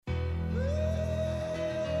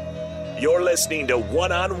You're listening to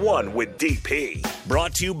One on One with DP.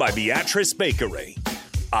 Brought to you by Beatrice Bakery.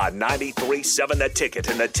 On 93.7 The Ticket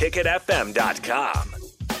and theticketfm.com.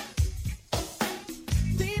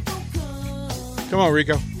 Come on,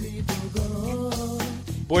 Rico.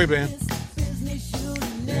 Boy band.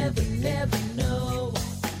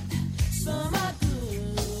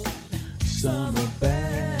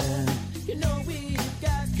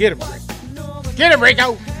 Get him, Rico. Get him,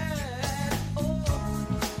 Rico.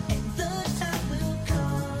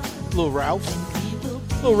 Little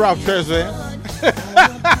Ralph. Little Ralph Tarzan.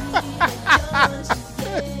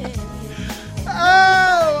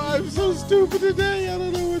 Oh, I'm so stupid today. I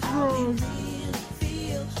don't know what's wrong.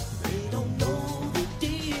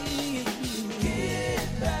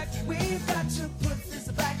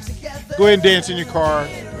 Go ahead and dance in your car.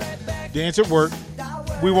 Dance at work.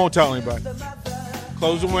 We won't tell anybody.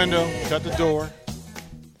 Close the window. Shut the door.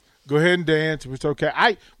 Go ahead and dance. It's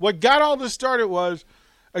okay. What got all this started was,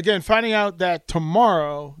 again, finding out that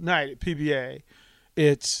tomorrow night at PBA,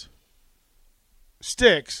 it's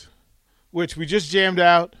Styx, which we just jammed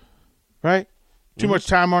out, right? Too much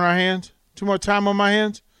time on our hands. Too much time on my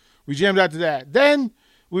hands. We jammed out to that. Then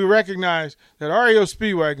we recognized that REO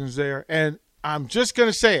Speedwagon's there, and I'm just going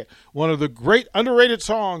to say it. One of the great underrated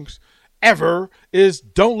songs ever is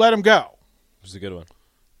Don't Let 'Em Go. It's a good one.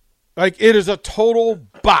 Like, it is a total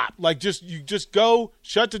bop. Like, you just go,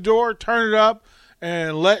 shut the door, turn it up,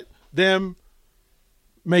 and let them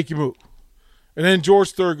make you move. And then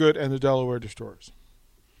George Thorogood and the Delaware Destroyers.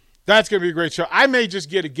 That's going to be a great show. I may just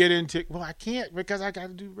get into. Well, I can't because I got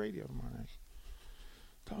to do radio tomorrow night.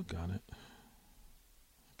 Doggone it.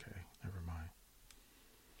 Okay, never mind.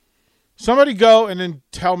 Somebody go and then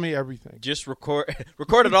tell me everything. Just record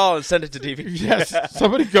it all and send it to TV. Yes,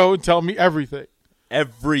 somebody go and tell me everything.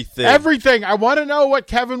 Everything. Everything. I want to know what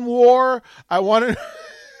Kevin wore. I want to.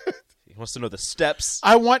 He wants to know the steps.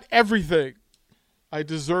 I want everything. I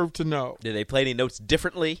deserve to know. Did they play any notes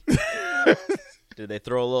differently? Did they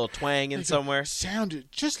throw a little twang in somewhere?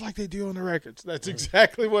 Sounded just like they do on the records. That's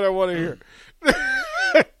exactly what I want to hear.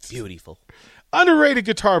 Beautiful. Underrated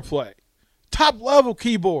guitar play. Top level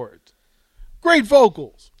keyboards. Great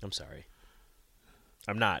vocals. I'm sorry.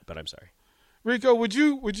 I'm not, but I'm sorry. Rico, would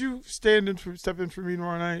you step in for me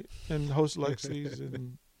tomorrow night and host Lexi's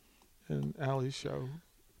and Allie's show?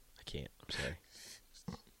 I can't. I'm sorry.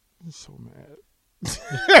 I'm so mad.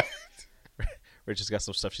 Rich has got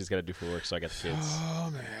some stuff she's got to do for work, so I got the kids.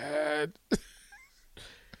 Oh, man.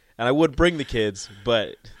 And I would bring the kids,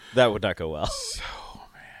 but that would not go well. So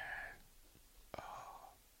mad.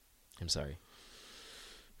 Oh. I'm sorry.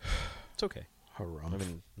 It's okay. Harump. I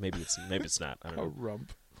mean, maybe it's not. I don't know. Harump.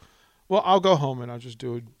 Well, I'll go home and I'll just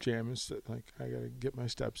do a jam and sit. Like, I got to get my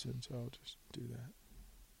steps in, so I'll just do that.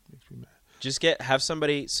 Makes me mad. Just have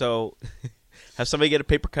somebody get a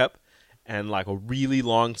paper cup and like a really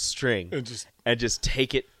long string and just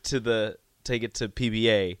take it to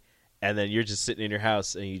PBA, and then you're just sitting in your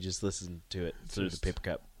house and you just listen to it through the paper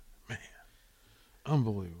cup. Man,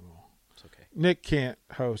 unbelievable. It's okay. Nick can't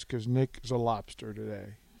host because Nick is a lobster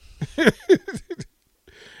today.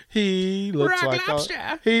 He looks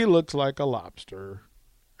like a lobster.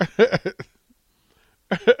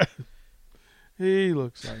 He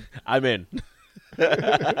looks like. I'm in.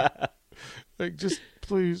 Like, just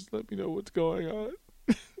please let me know what's going on.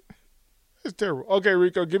 It's terrible. Okay,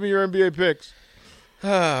 Rico, give me your NBA picks.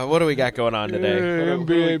 What do we got going on today?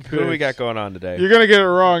 NBA What do we got going on today? You're gonna get it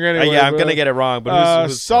wrong anyway. Yeah, I'm gonna get it wrong. But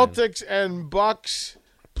who's Celtics and Bucks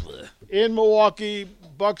in Milwaukee.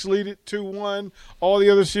 Bucks lead it 2-1. All the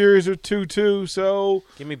other series are 2-2. So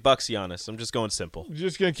give me Bucks Giannis. I'm just going simple.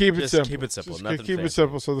 Just gonna keep it simple. Keep it simple. Just Nothing keep fancy. it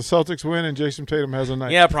simple. So the Celtics win and Jason Tatum has a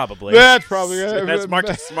night. Yeah, probably. That's probably That's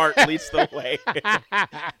Marcus Smart leads the way.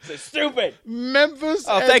 So stupid. Memphis.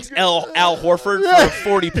 Oh, thanks, Al Horford, for a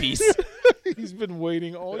 40-piece. He's been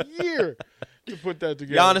waiting all year to put that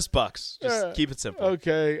together. Giannis Bucks. Just keep it simple.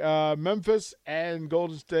 Okay. Memphis and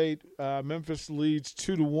Golden State. Memphis leads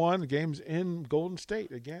 2-1. The game's in Golden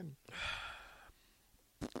State again.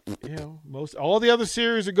 You know, all the other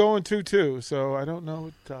series are going 2-2, so I don't know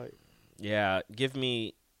what to tell you. Yeah, give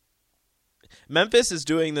me. Memphis is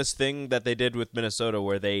doing this thing that they did with Minnesota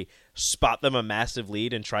where they spot them a massive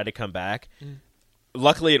lead and try to come back.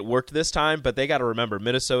 Luckily, it worked this time, but they got to remember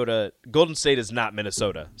Golden State is not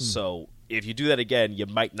Minnesota. So if you do that again, you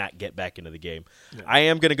might not get back into the game. Yeah. I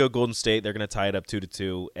am going to go Golden State. They're going to tie it up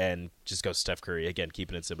 2-2 and just go Steph Curry again,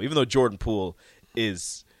 keeping it simple. Even though Jordan Poole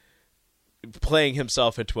is playing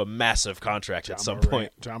himself into a massive contract at some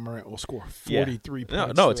point. John Morant will score 43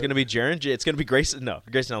 points. No, it's going to be Jaren. It's going to be Grayson. No,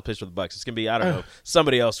 Grayson will pitch for the Bucks. It's going to be, I don't know,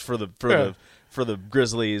 somebody else for for the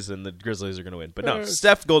Grizzlies, and the Grizzlies are going to win. But no,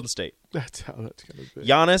 Steph, Golden State. That's how that's going to be.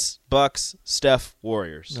 Giannis, Bucks, Steph,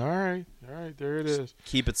 Warriors. All right, there it is.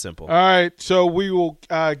 Keep it simple. All right, so we will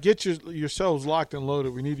get yourselves locked and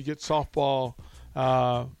loaded. We need to get softball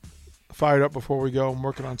fired up before we go. I'm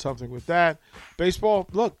working on something with that. Baseball,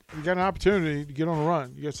 look, you got an opportunity to get on a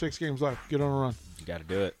run. You got 6 games left. Get on a run. You got to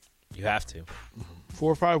do it. You have to.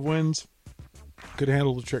 4 or 5 wins could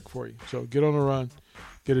handle the trick for you. So get on a run.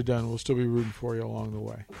 Get it done. We'll still be rooting for you along the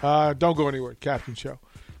way. Don't go anywhere. Captain Show.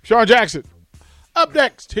 Sean Jackson, up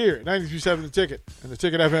next here at 93.7 The Ticket and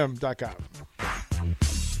theticketfm.com.